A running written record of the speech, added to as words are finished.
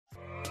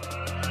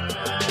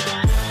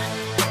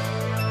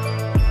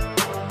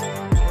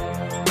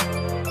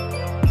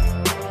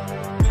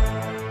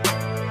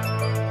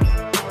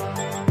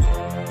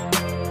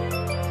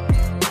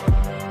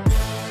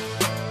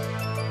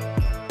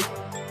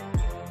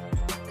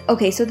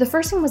Okay, so the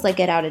first one was like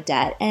get out of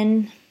debt.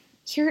 And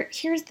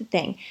here's the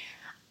thing.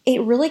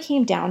 It really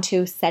came down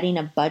to setting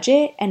a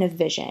budget and a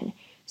vision.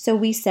 So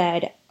we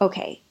said,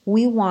 okay,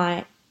 we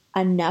want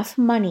enough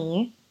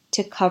money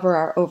to cover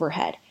our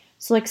overhead.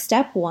 So like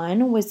step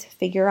one was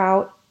figure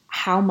out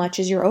how much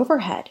is your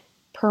overhead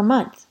per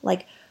month.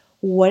 Like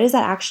what does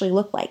that actually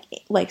look like?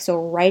 Like,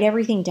 so write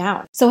everything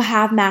down. So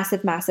have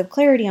massive, massive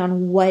clarity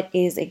on what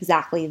is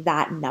exactly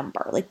that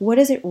number. Like what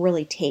does it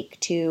really take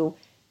to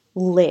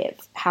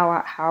live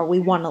how we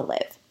want to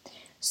live?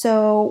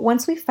 So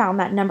once we found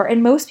that number,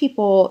 and most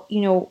people,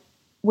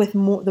 with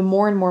the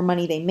more and more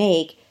money they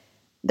make,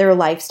 their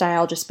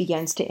lifestyle just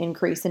begins to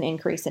increase and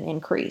increase and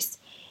increase.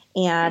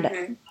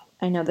 And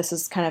I know this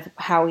is kind of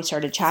how we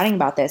started chatting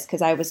about this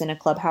because I was in a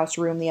Clubhouse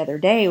room the other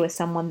day with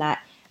someone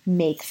that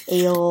makes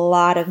a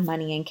lot of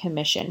money in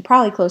commission,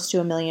 probably close to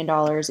 $1 million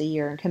a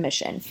year in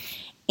commission.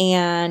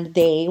 And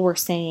they were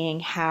saying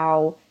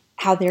how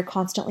they're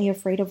constantly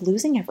afraid of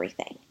losing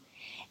everything.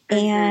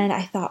 And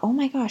I thought, oh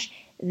my gosh,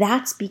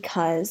 that's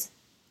because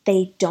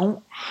they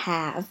don't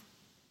have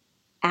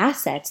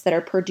assets that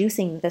are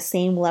producing the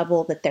same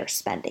level that they're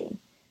spending.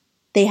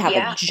 They have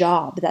a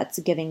job that's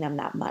giving them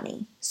that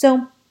money.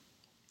 So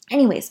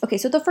anyways, okay,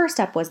 so the first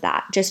step was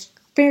that, just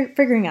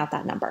figuring out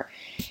that number.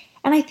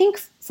 And I think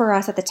for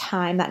us at the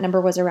time, that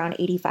number was around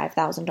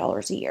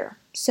 $85,000 a year.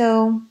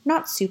 So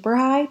not super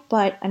high,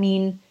 but I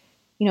mean,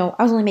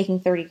 I was only making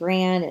 30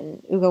 grand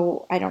and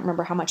Ugo, I don't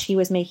remember how much he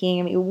was making.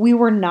 I mean, we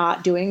were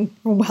not doing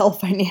well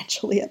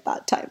financially at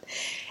that time.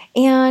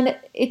 And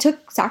it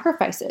took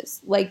sacrifices.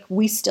 Like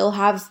we still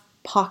have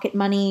pocket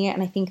money.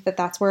 And I think that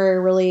that's where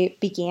it really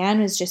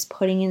began, is just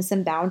putting in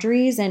some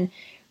boundaries and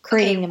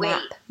creating a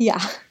map.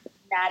 Yeah.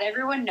 Not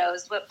everyone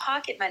knows what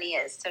pocket money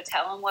is. So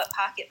tell them what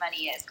pocket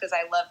money is, because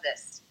I love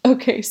this.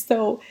 Okay.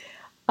 So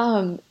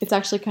it's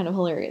actually kind of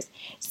hilarious.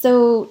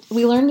 So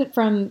we learned it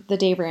from the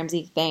Dave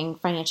Ramsey thing,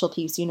 Financial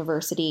Peace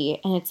University.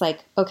 And it's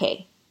like,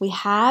 okay, we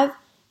have,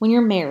 when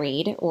you're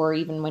married or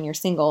even when you're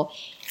single,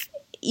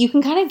 you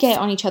can kind of get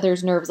on each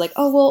other's nerves. Like,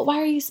 oh, well, why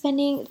are you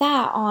spending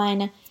that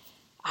on,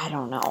 I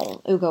don't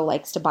know, Ugo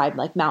likes to buy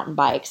like mountain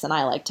bikes and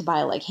I like to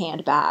buy like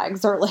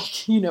handbags or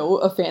like,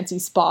 a fancy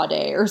spa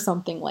day or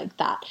something like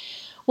that.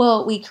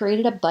 Well, we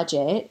created a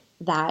budget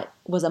that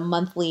was a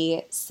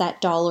monthly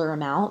set dollar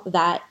amount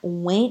that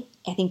went,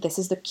 I think this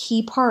is the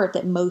key part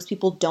that most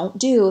people don't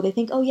do. They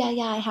think, oh yeah,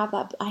 I have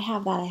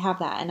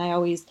that. And I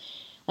always,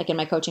 like in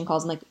my coaching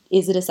calls, I'm like,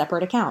 is it a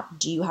separate account?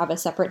 Do you have a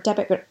separate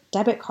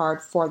debit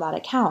card for that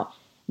account?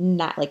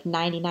 Not like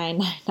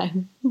 99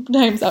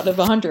 times out of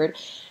 100,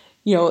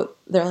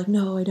 they're like,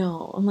 no, I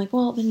don't. I'm like,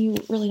 well, then you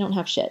really don't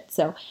have shit.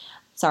 So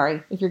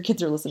sorry if your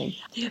kids are listening.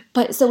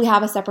 But so we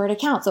have a separate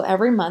account. So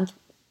every month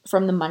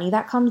from the money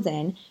that comes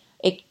in,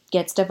 it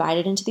gets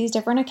divided into these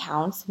different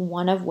accounts,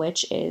 one of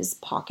which is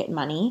pocket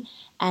money,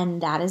 and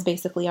that is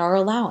basically our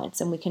allowance,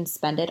 and we can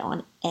spend it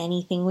on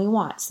anything we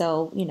want.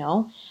 So,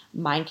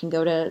 mine can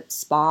go to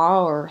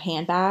spa or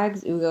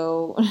handbags.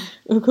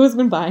 Ugo's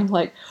been buying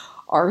like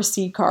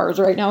RC cars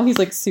right now. He's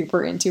like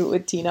super into it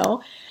with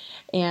Tino.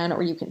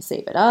 Or you can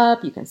save it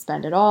up, you can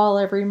spend it all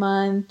every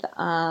month.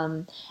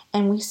 And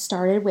we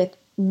started with,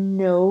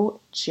 no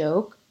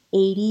joke,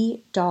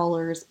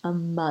 $80 a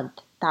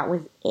month. That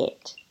was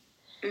it.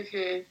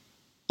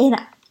 And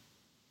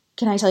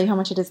can I tell you how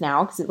much it is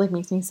now? Because it like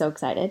makes me so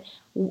excited.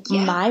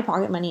 Yeah. My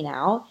pocket money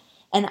now,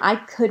 and I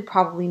could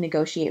probably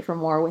negotiate for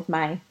more with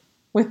my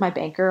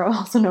banker,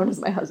 also known as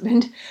my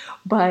husband,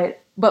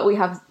 but we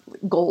have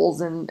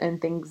goals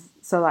and things.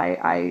 So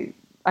I'm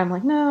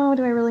like, no,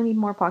 do I really need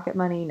more pocket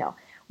money? No,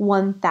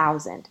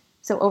 1,000.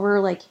 So over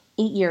like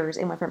 8 years,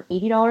 it went from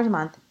 $80 a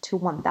month to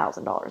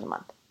 $1,000 a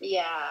month.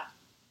 Yeah,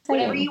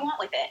 whatever you want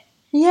with it.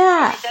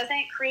 Yeah. And it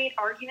doesn't create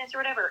arguments or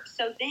whatever.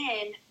 So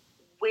then,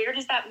 where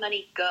does that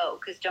money go?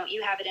 Because don't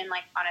you have it in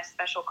like on a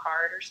special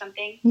card or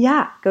something?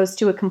 Yeah, goes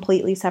to a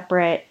completely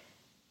separate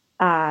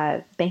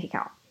bank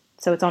account.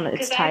 So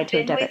it's tied to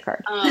a debit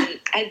card.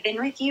 I've been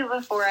with you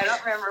before. I don't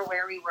remember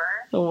where we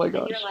were. Oh my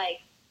gosh. And you're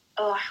like,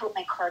 oh, I hope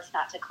my card's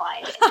not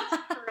declined. And it's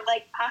for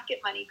like pocket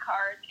money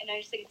card. And I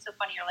just think it's so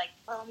funny. You're like,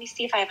 well, let me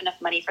see if I have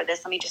enough money for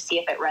this. Let me just see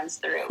if it runs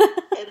through.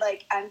 And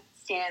like, I'm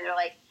standing there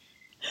like,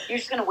 you're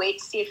just going to wait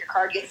to see if your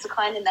card gets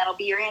declined, and that'll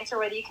be your answer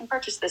whether you can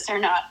purchase this or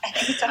not. I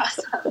think it's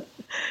awesome.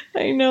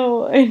 I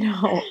know.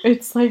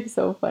 It's like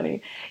so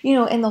funny.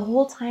 And the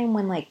whole time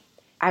when like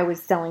I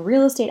was selling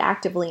real estate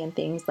actively and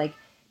things, like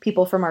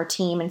people from our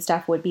team and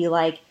stuff would be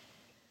like,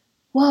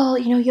 well,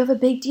 you have a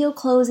big deal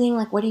closing.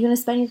 Like, what are you going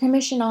to spend your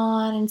commission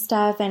on and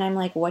stuff? And I'm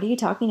like, what are you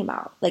talking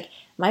about? Like,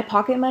 my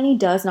pocket money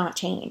does not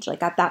change.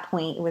 Like, at that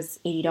point, it was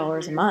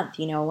 $80 a month,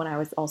 when I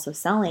was also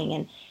selling.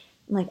 And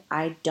I'm like,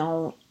 I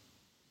don't,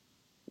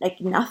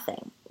 like,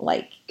 nothing.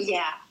 Like,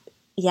 yeah.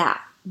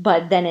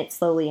 But then it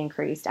slowly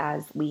increased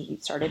as we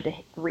started to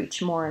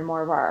reach more and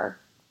more of our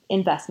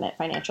investment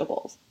financial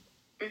goals.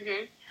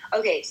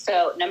 Okay,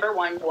 so number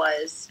one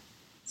was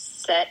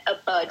set a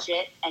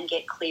budget and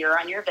get clear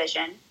on your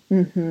vision.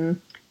 That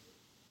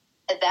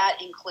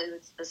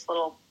includes this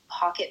little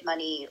pocket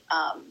money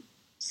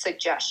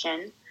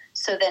suggestion.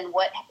 So then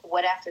what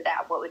after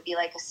that? What would be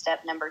like a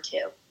step number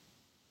 2?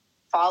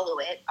 Follow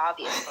it,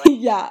 obviously.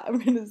 Yeah, I'm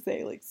going to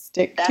say like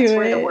stick to it. That's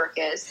where the work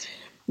is.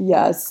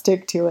 Yeah,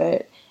 stick to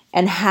it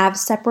and have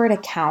separate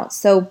accounts.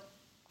 So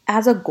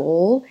as a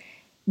goal,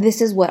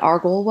 this is what our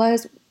goal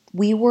was.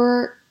 We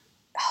were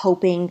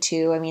hoping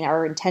to, I mean,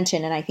 our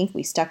intention, and I think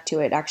we stuck to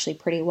it actually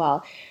pretty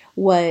well,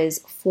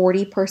 was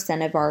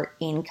 40% of our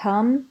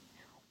income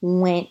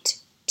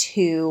went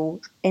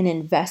to an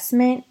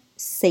investment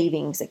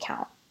savings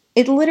account.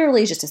 It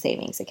literally is just a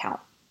savings account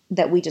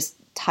that we just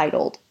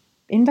titled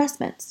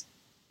investments.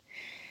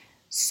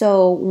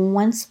 So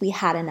once we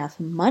had enough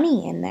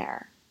money in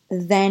there,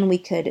 then we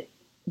could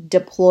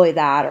deploy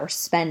that or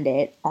spend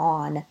it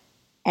on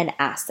an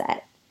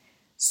asset.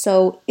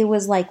 So it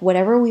was like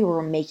whatever we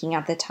were making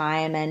at the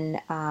time.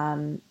 And,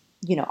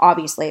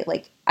 obviously,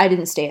 like I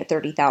didn't stay at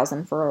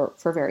 30,000 for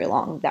very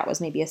long. That was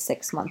maybe a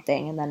 6-month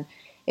thing. And then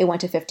it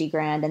went to 50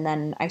 grand. And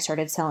then I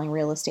started selling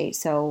real estate.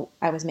 So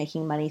I was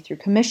making money through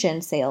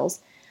commission sales.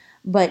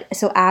 But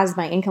so as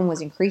my income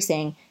was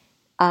increasing,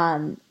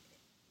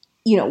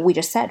 we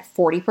just said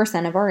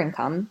 40% of our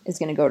income is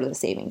going to go to the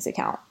savings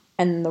account.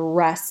 And the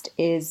rest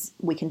is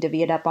we can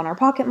divvy it up on our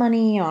pocket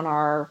money, on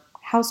our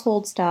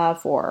household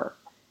stuff, or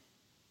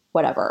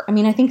whatever. I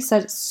mean, I think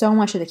so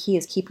much of the key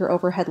is keep your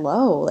overhead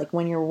low, like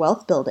when you're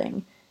wealth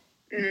building.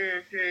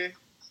 Mm-hmm.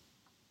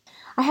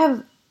 I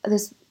have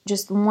this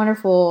just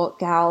wonderful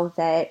gal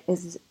that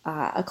is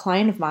a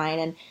client of mine.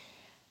 And,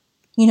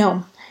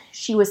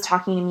 she was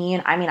talking to me.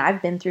 And I mean,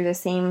 I've been through the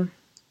same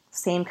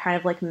kind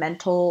of like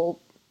mental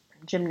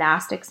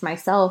gymnastics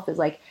myself, is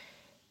like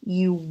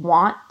you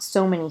want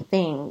so many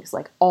things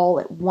like all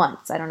at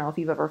once. I don't know if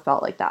you've ever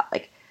felt like that.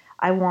 Like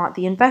I want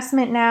the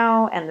investment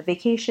now and the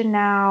vacation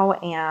now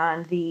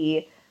and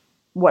the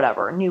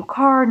whatever new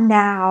car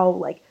now,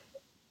 like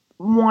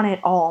want it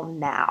all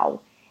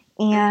now.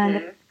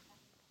 And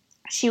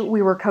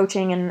we were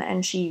coaching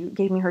and she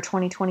gave me her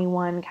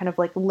 2021 kind of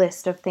like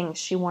list of things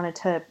she wanted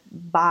to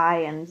buy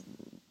and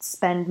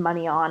spend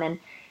money on.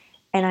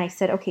 And I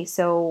said, okay,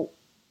 so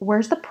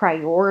where's the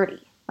priority?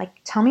 Like,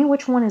 tell me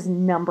which one is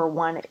number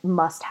 1, it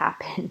must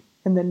happen,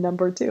 and then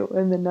number 2,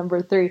 and then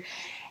number 3.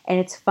 And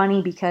it's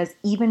funny because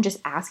even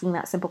just asking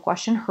that simple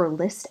question, her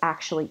list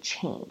actually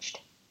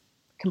changed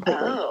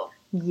completely. Oh.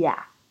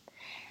 Yeah.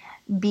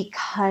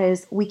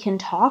 Because we can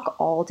talk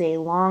all day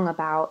long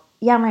about,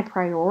 yeah, my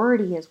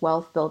priority is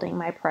wealth building.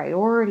 My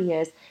priority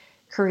is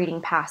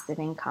creating passive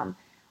income.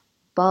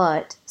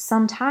 But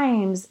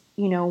sometimes,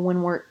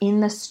 when we're in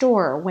the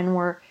store, when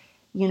we're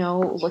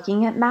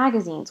looking at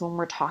magazines, when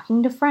we're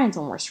talking to friends,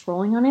 when we're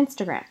scrolling on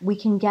Instagram, we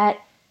can get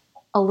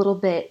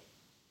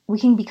we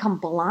can become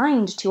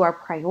blind to our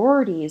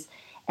priorities.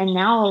 And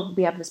now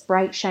we have this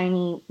bright,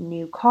 shiny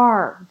new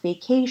car,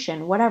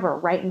 vacation, whatever,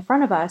 right in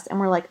front of us. And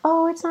we're like,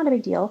 oh, it's not a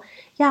big deal.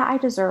 Yeah, I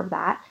deserve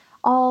that.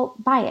 I'll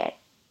buy it.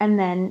 And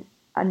then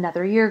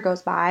another year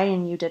goes by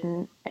and you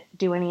didn't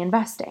do any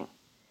investing.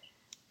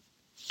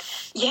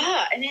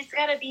 Yeah, and it's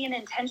got to be an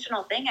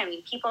intentional thing. I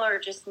mean, people are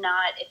just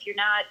not, if you're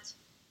not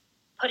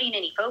putting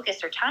any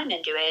focus or time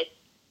into it,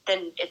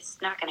 then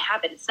it's not going to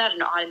happen. It's not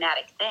an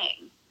automatic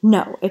thing.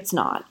 No, it's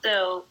not.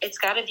 So it's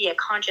got to be a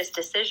conscious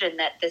decision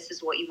that this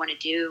is what you want to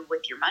do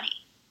with your money.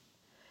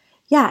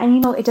 Yeah,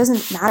 and it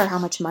doesn't matter how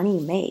much money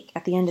you make.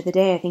 At the end of the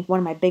day, I think one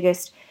of my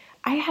biggest,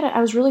 I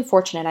was really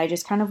fortunate. I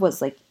just kind of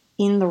was like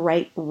in the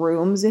right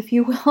rooms, if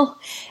you will,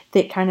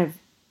 that kind of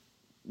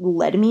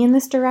led me in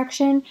this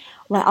direction.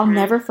 Well, I'll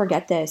never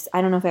forget this.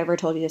 I don't know if I ever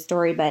told you this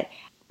story, but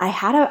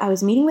I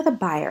was meeting with a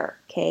buyer,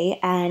 okay,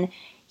 and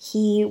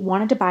he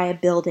wanted to buy a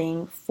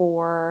building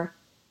for,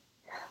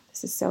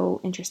 this is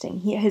so interesting.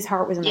 His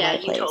heart was in the right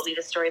place. Yeah, you told me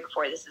the story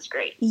before. This is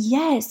great.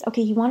 Yes.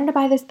 Okay, he wanted to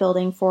buy this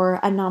building for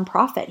a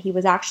nonprofit. He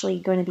was actually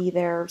going to be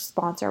their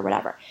sponsor or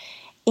whatever.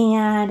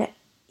 And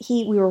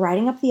we were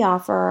writing up the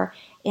offer,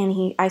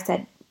 and I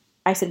said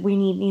we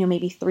need,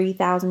 maybe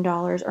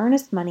 $3,000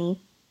 earnest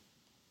money.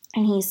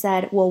 And he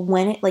said, well,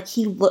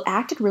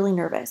 acted really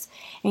nervous.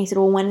 And he said,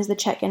 well, when is the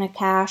check going to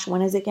cash?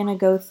 When is it going to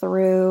go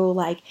through?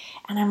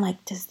 And I'm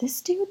like, does this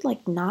dude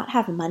not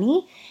have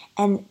money?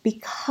 And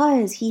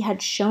because he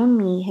had shown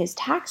me his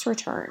tax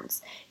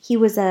returns, he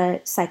was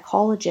a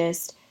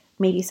psychologist,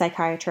 maybe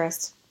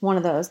psychiatrist, one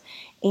of those.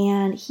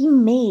 And he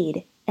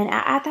made, and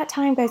at that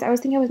time, guys, I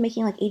was thinking I was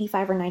making like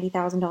 $85,000 or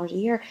 $90,000 a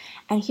year.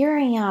 And here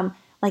I am,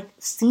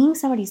 seeing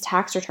somebody's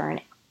tax return,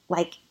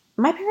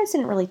 my parents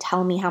didn't really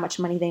tell me how much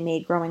money they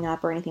made growing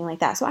up or anything like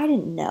that, so I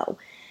didn't know.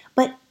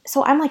 But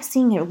so I'm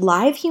seeing a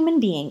live human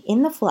being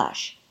in the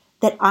flesh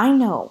that I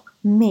know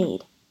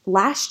made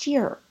last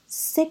year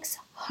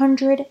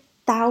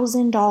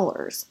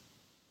 $600,000,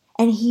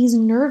 and he's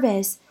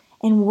nervous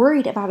and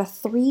worried about a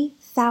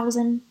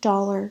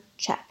 $3,000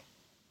 check.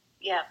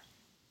 Yeah.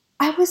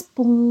 I was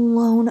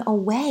blown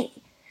away.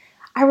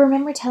 I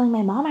remember telling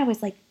my mom, I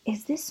was like,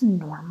 is this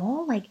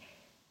normal?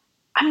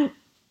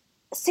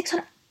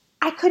 600.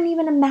 I couldn't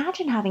even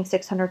imagine having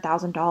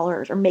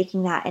 $600,000 or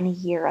making that in a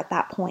year at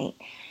that point.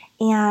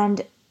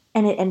 And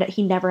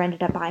he never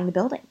ended up buying the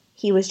building.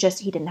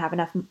 he didn't have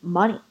enough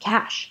money,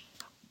 cash.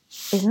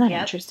 Isn't that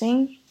Yep.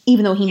 interesting?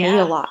 Even though he made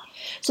Yeah. a lot.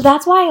 So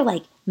that's why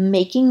like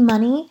making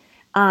money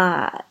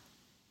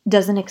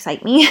doesn't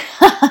excite me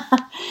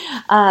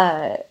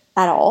at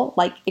all.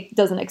 Like it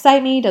doesn't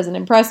excite me, doesn't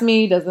impress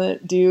me,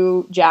 doesn't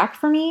do jack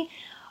for me.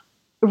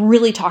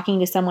 Really talking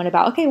to someone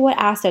about, okay, what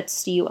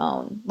assets do you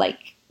own? Like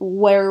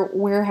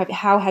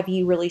how have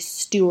you really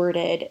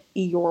stewarded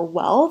your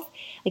wealth?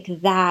 Like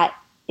that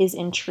is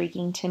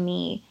intriguing to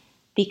me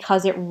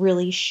because it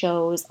really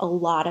shows a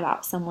lot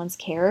about someone's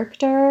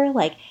character.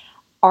 Like,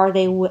 are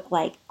they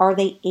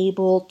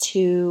able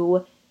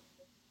to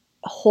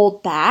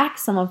hold back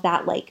some of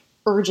that like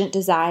urgent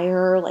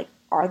desire? Like,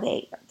 are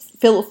they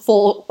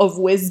full of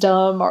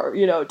wisdom, or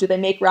do they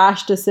make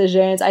rash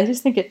decisions? I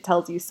just think it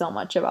tells you so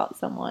much about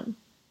someone.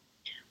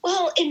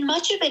 Well, and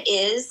much of it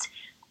is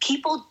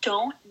people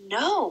don't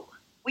know.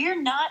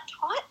 We're not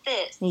taught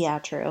this. Yeah,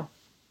 true.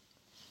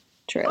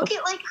 Look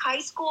at like high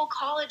school,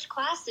 college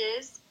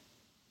classes.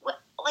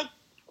 Like,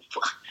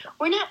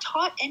 we're not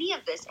taught any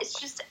of this. It's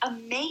just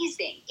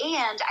amazing.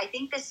 And I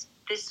think this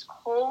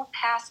whole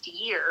past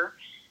year,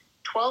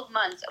 12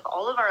 months of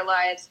all of our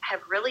lives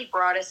have really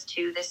brought us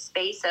to this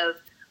space of,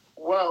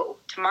 whoa,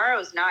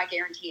 tomorrow's not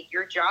guaranteed.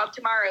 Your job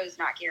tomorrow is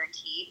not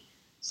guaranteed.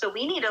 So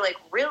we need to like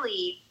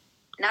really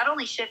not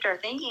only shift our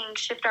thinking,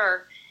 shift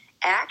our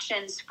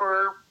actions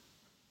for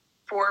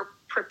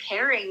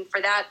preparing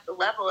for that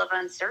level of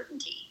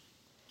uncertainty.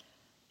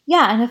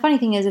 Yeah, and the funny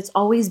thing is it's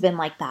always been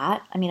like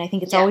that. I mean, I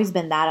think it's always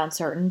been that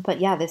uncertain, but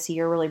yeah, this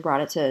year really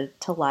brought it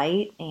to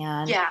light.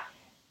 And,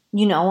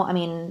 I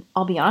mean,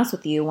 I'll be honest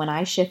with you, when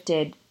I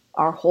shifted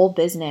our whole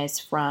business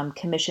from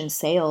commission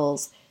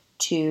sales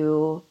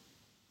to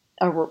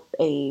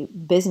a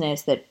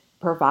business that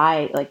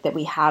that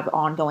we have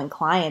ongoing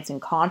clients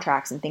and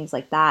contracts and things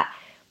like that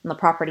on the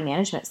property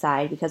management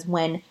side, because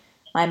when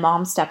my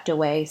mom stepped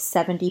away,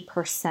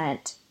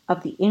 70%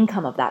 of the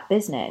income of that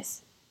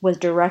business was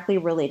directly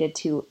related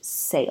to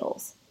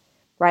sales,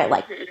 right?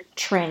 Like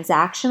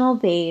transactional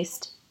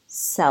based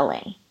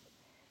selling.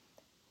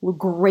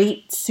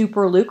 Great,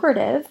 super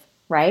lucrative,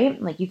 right?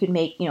 Like you could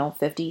make, $50,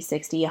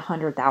 $60,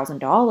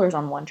 $100,000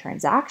 on one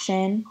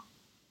transaction,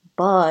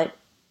 but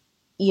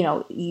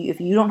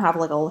if you don't have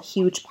like a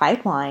huge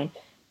pipeline,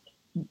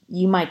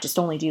 you might just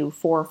only do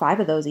 4 or 5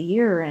 of those a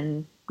year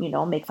and,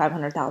 make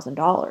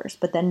 $500,000.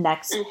 But then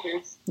next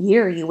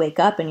year you wake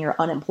up and you're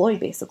unemployed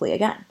basically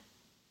again.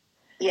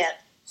 Yeah.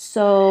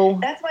 So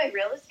that's why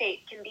real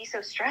estate can be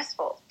so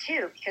stressful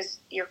too, because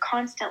you're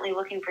constantly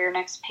looking for your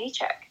next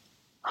paycheck.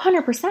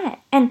 100%.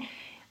 And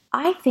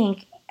I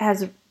think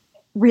as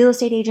real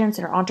estate agents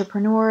or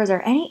entrepreneurs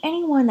or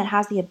anyone that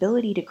has the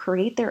ability to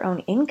create their own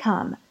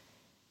income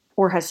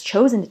or has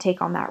chosen to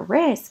take on that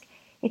risk,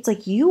 it's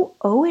like you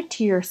owe it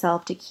to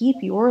yourself to keep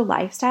your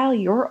lifestyle,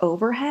 your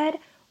overhead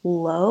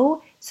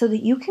low so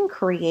that you can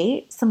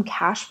create some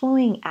cash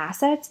flowing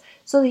assets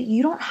so that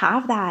you don't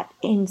have that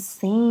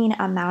insane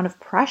amount of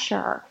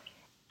pressure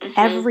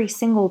every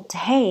single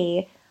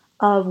day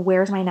of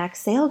where's my next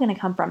sale going to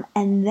come from.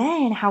 And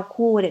then how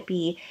cool would it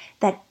be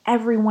that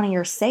every one of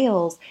your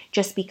sales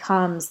just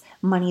becomes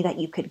money that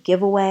you could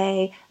give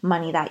away,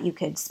 money that you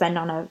could spend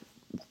on a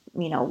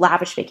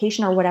lavish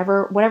vacation or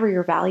whatever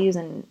your values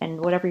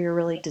and whatever your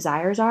really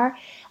desires are.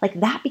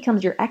 Like that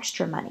becomes your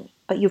extra money,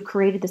 but you've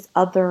created this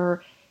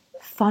other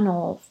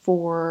funnel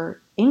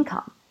for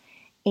income.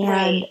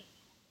 And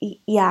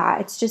yeah,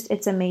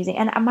 it's amazing.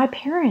 And my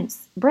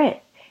parents,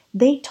 Britt,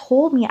 they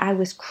told me I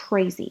was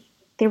crazy.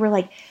 They were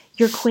like,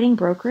 you're quitting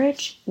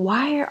brokerage?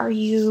 Why are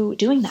you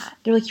doing that?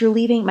 They're like, you're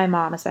leaving. My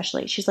mom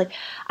especially. She's like,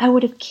 I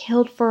would have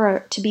killed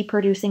to be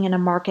producing in a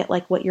market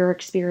like what you're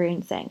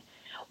experiencing.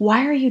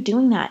 Why are you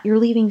doing that? You're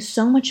leaving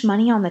so much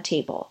money on the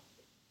table.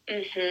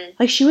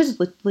 Like she was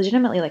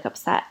legitimately like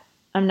upset.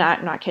 I'm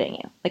not kidding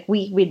you. Like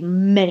we had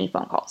many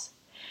phone calls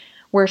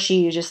where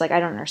she was just like, I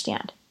don't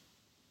understand.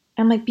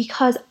 I'm like,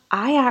 because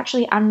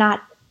I'm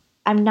not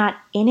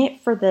in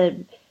it for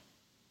the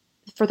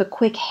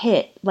quick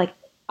hit. Like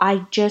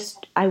I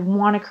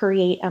want to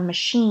create a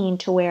machine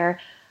to where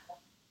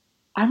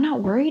I'm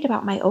not worried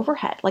about my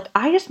overhead. Like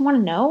I just want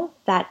to know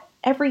that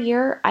every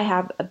year I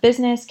have a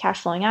business,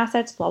 cash flowing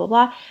assets, blah, blah,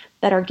 blah,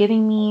 that are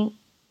giving me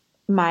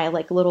my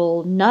like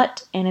little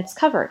nut and it's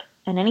covered.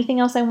 And anything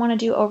else I want to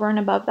do over and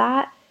above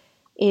that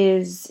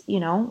is,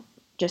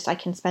 just I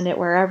can spend it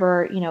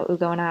wherever,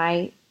 Ugo and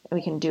I,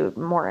 we can do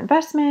more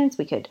investments.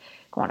 We could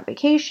go on a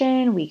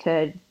vacation. We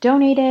could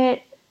donate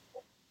it.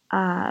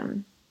 I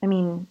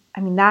mean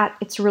that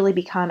it's really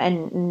become,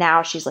 and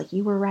now she's like,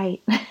 you were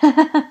right.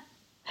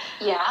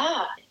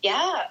 Yeah.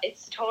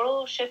 It's a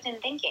total shift in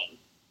thinking.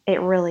 It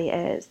really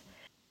is.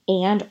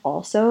 And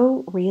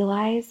also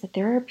realize that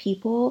there are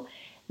people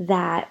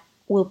that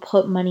will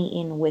put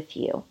money in with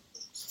you.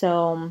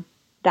 So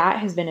that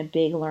has been a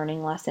big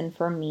learning lesson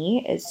for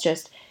me. It's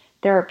just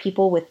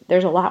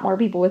there's a lot more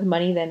people with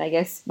money than I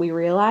guess we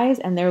realize,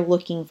 and they're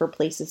looking for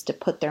places to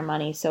put their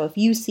money. So if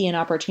you see an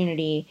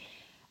opportunity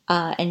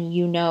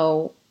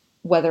and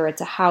whether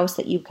it's a house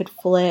that you could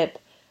flip,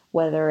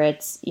 whether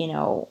it's,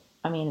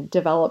 I mean,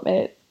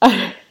 development.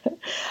 I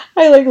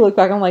like look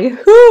back, I'm like,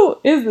 who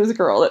is this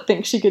girl that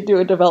thinks she could do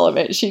a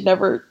development? She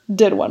never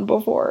did one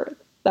before.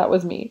 That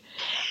was me.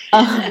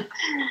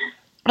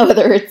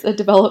 Whether it's a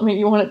development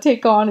you want to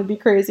take on and be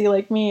crazy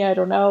like me, I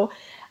don't know.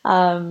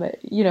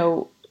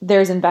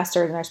 There's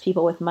investors and there's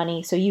people with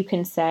money. So you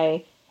can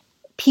say,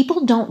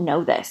 people don't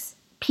know this.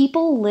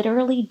 People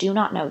literally do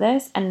not know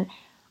this. And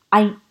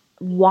I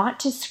want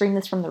to scream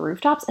this from the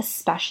rooftops,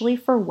 especially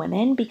for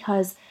women,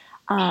 because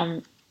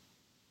men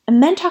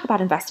talk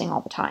about investing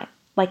all the time.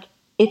 Like,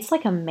 it's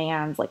like a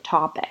man's like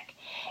topic.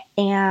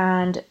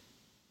 And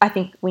I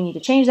think we need to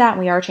change that. And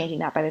we are changing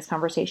that by this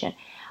conversation.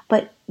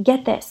 But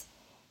get this.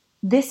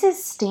 This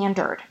is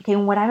standard. Okay.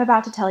 And what I'm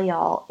about to tell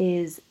y'all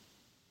is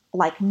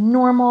like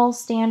normal,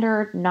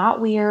 standard, not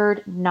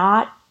weird,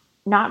 not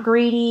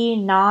greedy,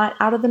 not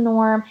out of the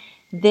norm.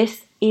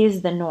 This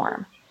is the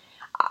norm.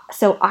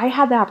 So I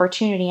had the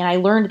opportunity, and I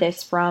learned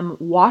this from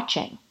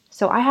watching.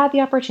 So I had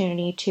the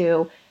opportunity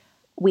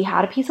we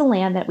had a piece of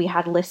land that we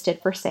had listed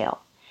for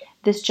sale.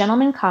 This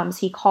gentleman comes,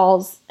 he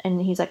calls,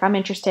 and he's like, I'm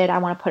interested. I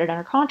want to put it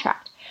under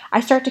contract. I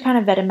start to kind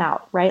of vet him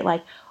out, right?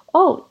 Like,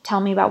 oh, tell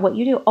me about what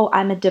you do. Oh,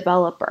 I'm a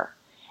developer.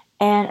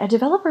 And a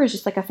developer is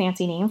just like a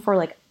fancy name for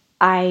like,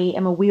 I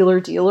am a wheeler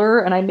dealer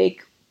and I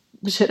make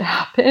shit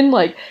happen.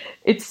 Like,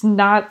 it's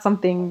not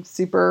something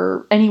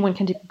super, anyone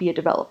can be a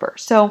developer.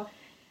 So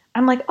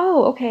I'm like,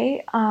 oh,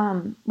 okay.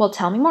 Well,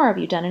 tell me more. Have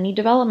you done any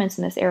developments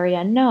in this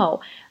area? No.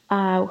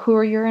 Who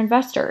are your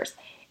investors?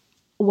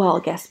 Well,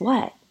 guess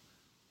what?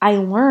 I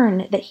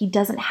learned that he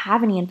doesn't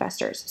have any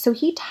investors. So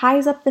he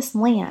ties up this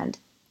land,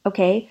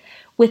 okay,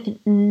 with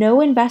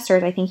no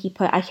investors. I think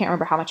I can't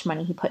remember how much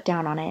money he put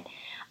down on it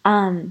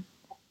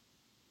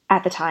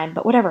at the time,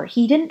 but whatever.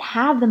 He didn't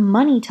have the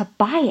money to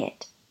buy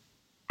it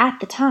at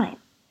the time.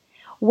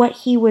 What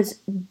he was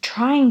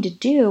trying to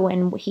do,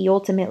 and what he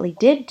ultimately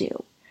did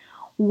do,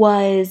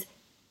 was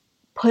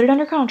put it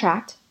under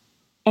contract,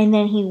 and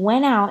then he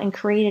went out and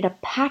created a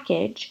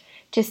package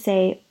to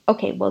say,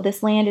 okay, well,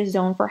 this land is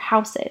zoned for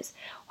houses.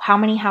 How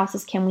many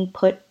houses can we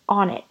put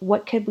on it?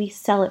 What could we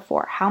sell it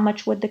for? How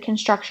much would the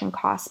construction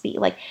costs be?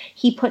 Like,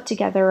 he put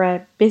together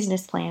a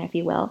business plan, if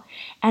you will,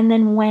 and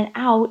then went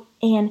out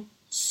and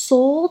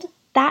sold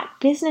that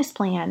business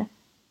plan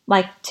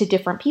like to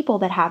different people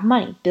that have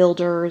money,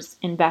 builders,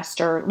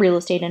 real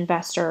estate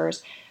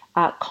investors,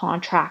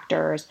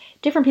 contractors,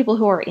 different people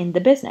who are in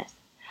the business.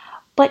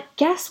 But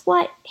guess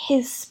what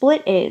his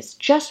split is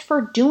just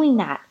for doing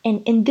that?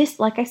 And in this,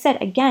 like I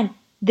said, again,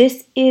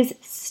 this is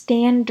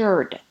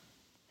standard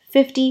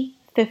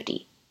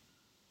 50-50.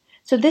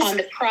 So this on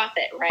the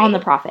profit, right? On the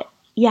profit.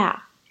 Yeah.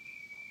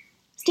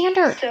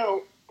 Standard.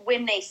 So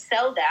when they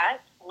sell that,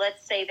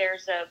 let's say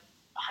there's a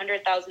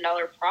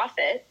 $100,000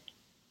 profit,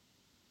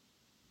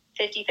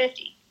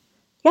 50-50.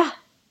 Yeah.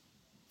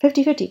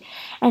 50-50.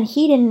 And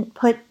he didn't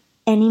put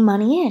any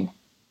money in.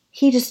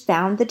 He just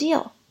found the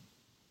deal.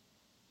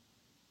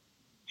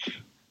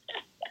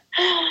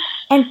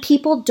 And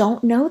people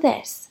don't know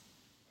this.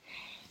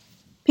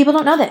 People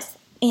don't know this.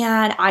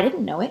 And I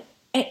didn't know it.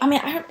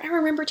 I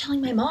remember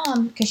telling my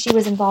mom, because she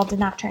was involved in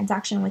that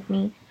transaction with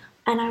me.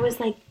 And I was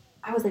like,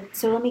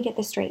 so let me get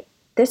this straight.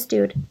 This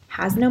dude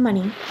has no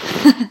money.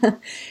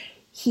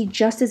 He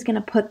just is going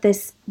to put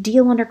this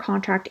deal under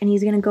contract, and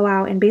he's going to go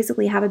out and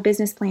basically have a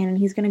business plan, and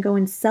he's going to go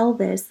and sell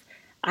this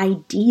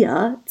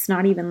idea. It's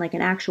not even like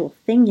an actual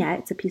thing yet.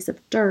 It's a piece of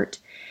dirt,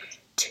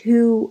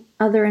 to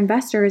other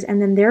investors.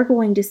 And then they're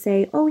going to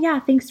say, oh yeah,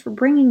 thanks for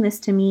bringing this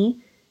to me,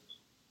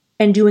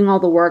 and doing all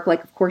the work.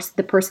 Like, of course,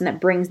 the person that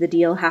brings the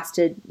deal has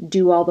to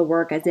do all the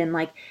work, as in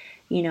like,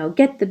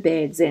 get the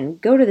bids and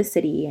go to the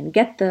city and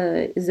get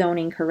the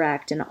zoning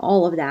correct and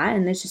all of that.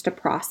 And there's just a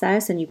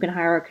process, and you can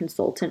hire a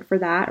consultant for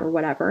that or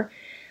whatever.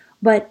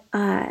 But,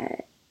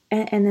 and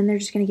then they're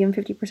just going to give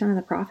him 50% of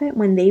the profit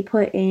when they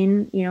put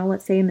in,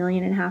 let's say $1.5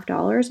 million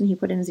and he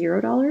put in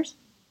 $0.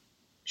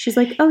 She's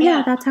like, oh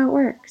yeah, that's how it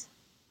works.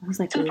 I was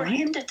like, so what? For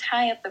him to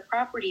tie up the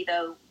property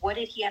though, what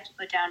did he have to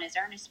put down as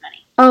earnest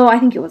money? Oh, I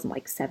think it was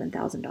like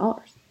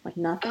 $7,000. Like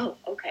nothing. Oh,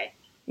 okay.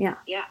 Yeah.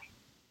 Yeah.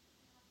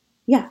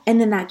 Yeah, and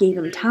then that gave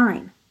him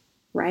time,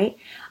 right?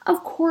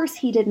 Of course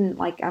he didn't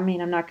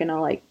I'm not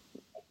gonna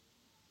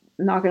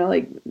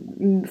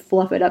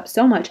fluff it up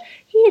so much.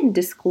 He didn't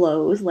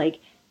disclose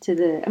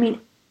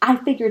I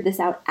figured this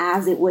out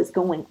as it was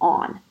going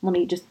on. Let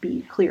me just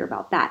be clear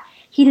about that.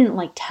 He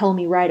didn't tell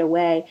me right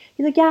away.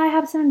 He's like, yeah, I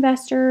have some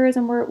investors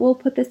and we'll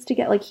put this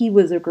together. He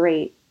was a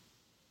great,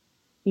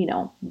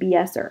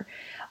 BSer.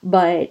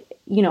 But,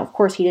 of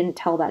course he didn't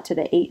tell that to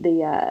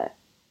the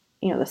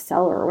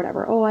seller or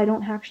whatever. Oh, I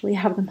don't actually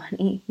have the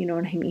money. You know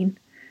what I mean?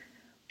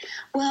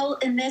 Well,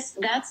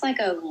 that's like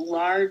a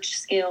large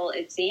scale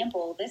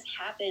example. This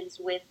happens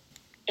with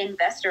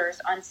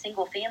investors on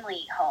single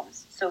family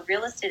homes. So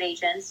real estate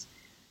agents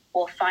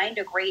will find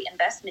a great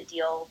investment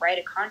deal, write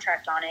a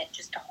contract on it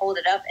just to hold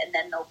it up, and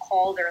then they'll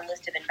call their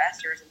list of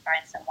investors and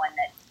find someone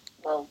that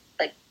will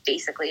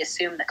basically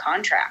assume the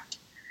contract.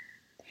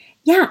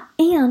 Yeah,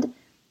 and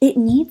it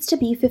needs to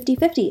be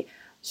 50-50.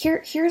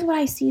 Here's what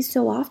I see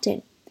so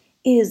often.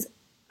 is,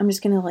 I'm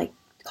just going to like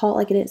call it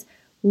like it is.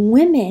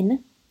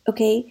 Women,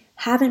 okay,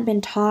 haven't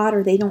been taught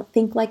or they don't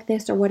think like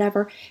this or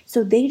whatever.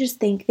 So they just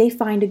think they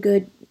find a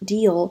good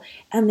deal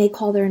and they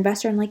call their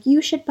investor and like,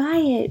 you should buy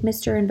it,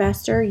 Mr.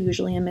 Investor,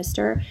 usually a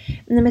Mr.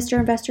 And the Mr.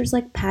 Investor's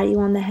like, pat you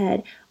on the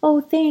head. Oh,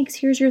 thanks.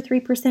 Here's your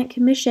 3%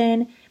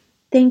 commission.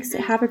 Thanks.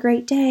 Have a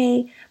great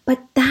day.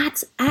 But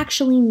that's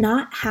actually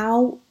not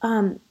how,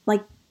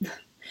 like,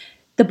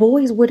 the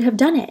boys would have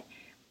done it.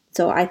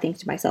 So I think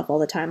to myself all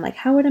the time, like,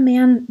 how would a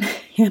man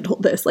handle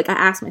this? Like, I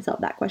ask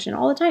myself that question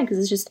all the time because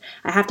it's just,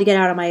 I have to get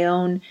out of my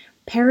own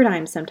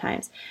paradigm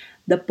sometimes.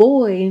 The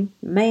boy,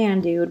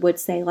 man, dude, would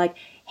say like,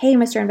 hey,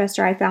 Mr.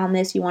 Investor, I found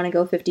this. You want to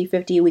go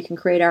 50-50? We can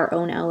create our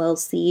own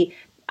LLC.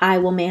 I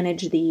will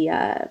manage the,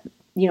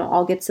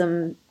 I'll get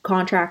some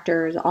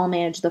contractors. I'll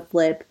manage the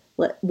flip.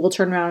 We'll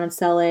turn around and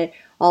sell it.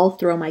 I'll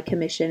throw my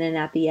commission in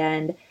at the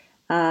end,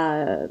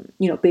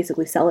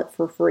 basically sell it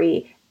for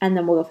free. And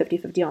then we'll go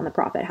 50-50 on the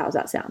profit. How's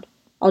that sound?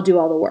 I'll do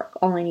all the work.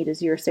 All I need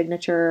is your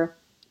signature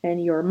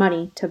and your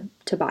money to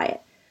buy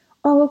it.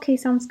 Oh, okay,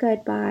 sounds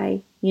good.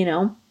 Bye. There's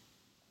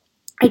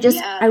a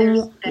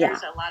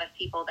lot of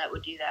people that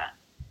would do that.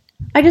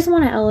 I just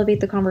want to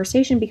elevate the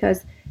conversation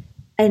because,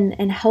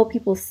 and help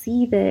people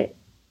see that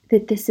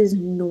this is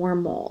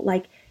normal.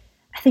 Like,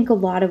 I think a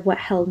lot of what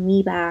held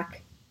me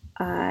back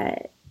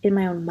in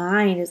my own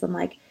mind is I'm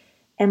like,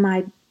 am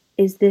I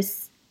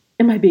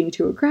being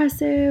too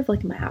aggressive?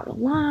 Like, am I out of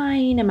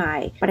line?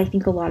 But I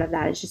think a lot of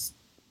that is just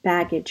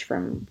baggage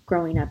from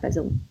growing up as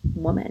a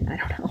woman. I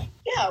don't know.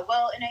 Yeah,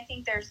 well, and I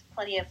think there's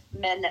plenty of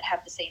men that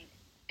have the same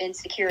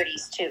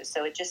insecurities too.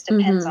 So it just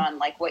depends on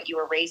like what you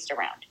were raised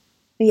around.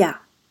 Yeah.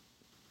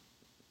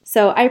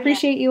 So I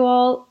appreciate you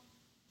all.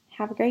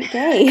 Have a great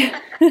day.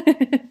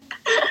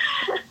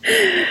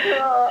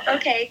 Cool.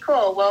 Okay,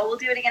 cool. Well, we'll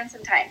do it again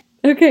sometime.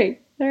 Okay.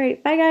 All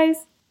right. Bye,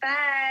 guys.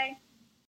 Bye.